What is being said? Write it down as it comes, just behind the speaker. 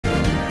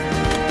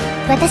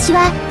私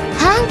は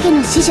ハーン家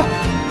の使女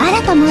ア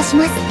ラと申し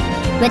ます。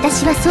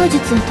私は槍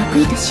術を得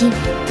意とし、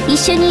一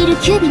緒にいる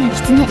キュービの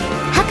狐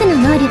ハクの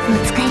能力を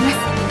使います。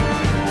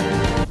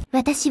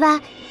私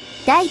は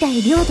代々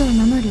領土を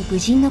守る武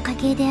人の家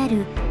系であ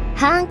る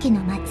ハーン家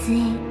の末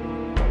裔。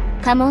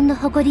家紋の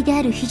誇りで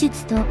ある秘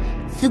術と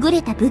優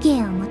れた武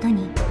芸をもと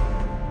に、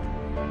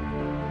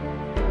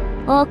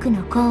多く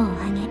の功を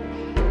挙げ、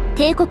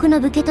帝国の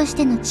武家とし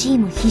ての地位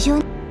も非常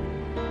に、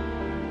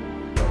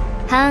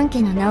ハーン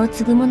家の名を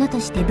継ぐ者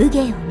として武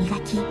芸を磨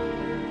き、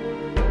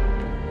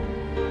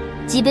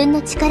自分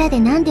の力で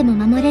何でも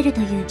守れる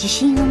という自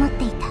信を持っ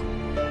てい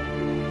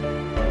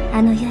た。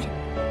あの夜、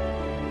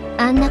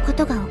あんなこ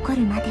とが起こ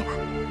るまでは。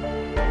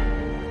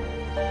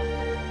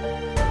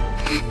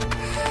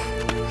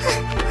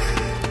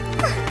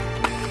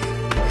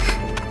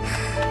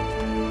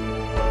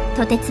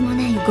とてつも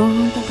ない轟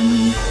音ととも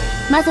に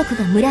魔族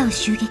が村を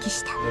襲撃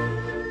した。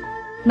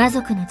魔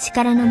族の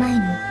力の前に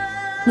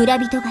村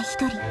人が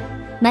一人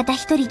また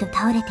一人と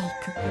倒れてい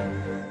く。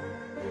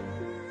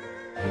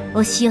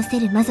押し寄せ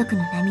る魔族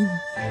の波に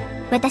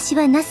私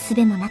はなすす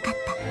べもなかっ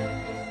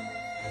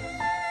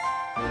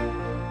た。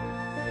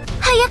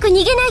早く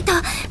逃げないと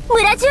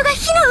村中が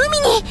火の海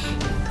に。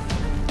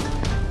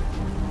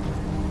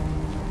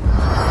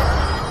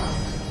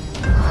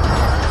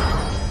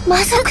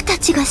魔族た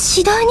ちが指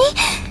導に。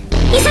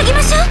急ぎ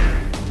ましょう。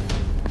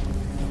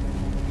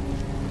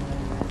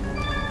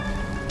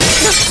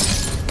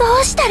ど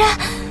うしたら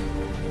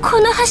こ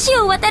の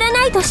橋を渡ら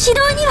ないと指導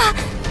には。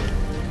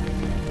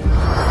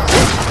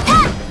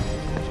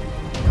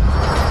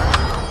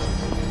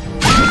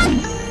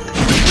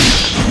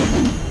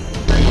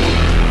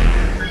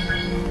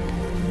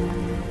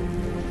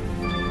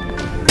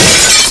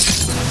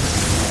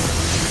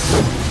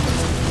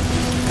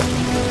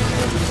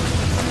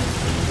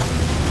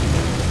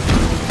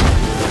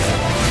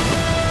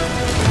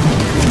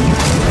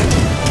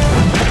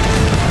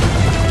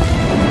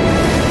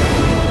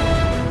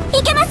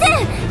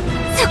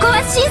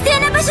神聖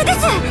な場所です。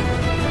遊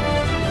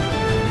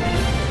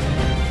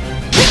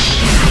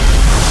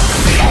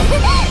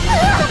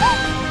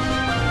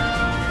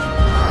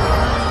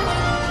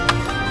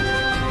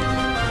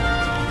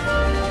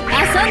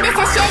んで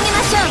差し上げ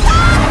ましょう。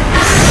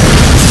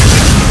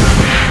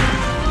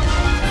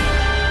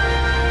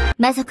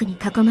魔族に囲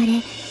まれ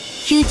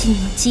窮地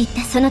に陥っ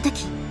たその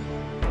時、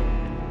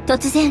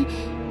突然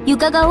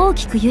床が大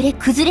きく揺れ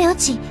崩れ落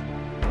ち、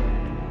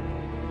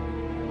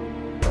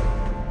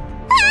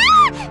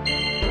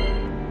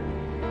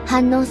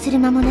反応する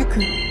間もな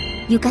く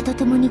床と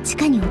共に地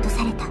下に落と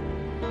された。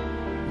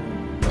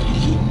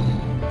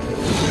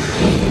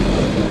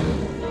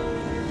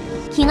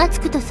気が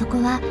つくとそ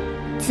こは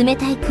冷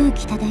たい空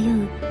気漂う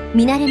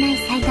見慣れない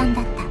祭壇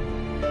だっ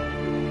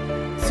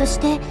た。そし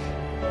て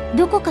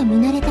どこか見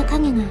慣れた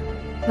影が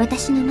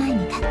私の前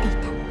に立っていた。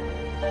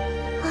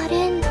あ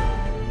れ、兄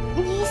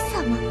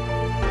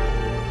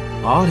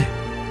様。あれ、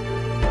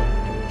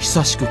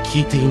久しく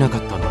聞いていなか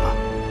ったのだ。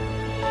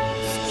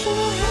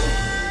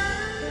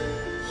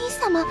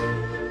一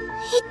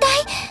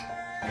体。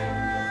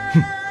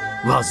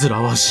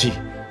煩わしい。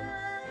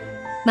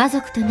魔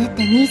族となっ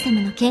た兄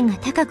様の剣が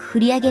高く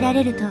振り上げら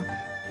れると、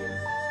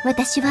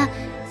私は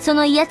そ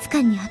の威圧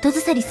感に後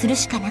ずさりする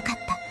しかなかっ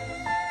た。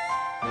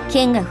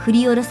剣が振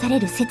り下ろされ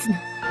る刹那、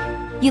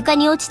床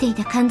に落ちてい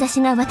たかんざ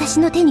しが私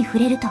の手に触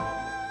れると、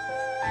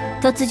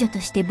突如と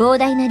して膨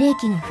大な霊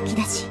気が噴き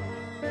出し、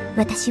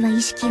私は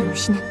意識を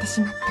失ってし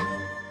まっ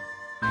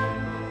た。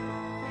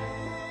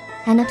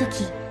あの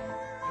時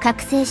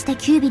覚醒した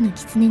キュービの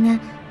狐が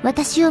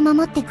私を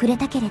守ってくれ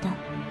たけれど、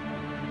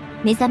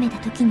目覚めた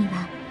時に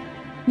は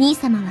兄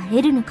様は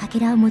エルのかけ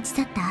らを持ち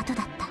去った後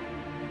だった。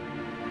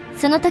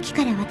その時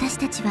から私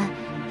たちは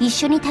一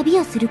緒に旅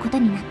をすること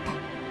になっ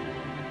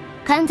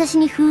た。かんざし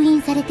に封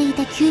印されてい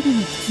たキュービ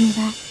の狐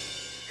は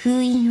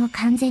封印を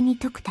完全に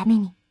解くため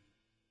に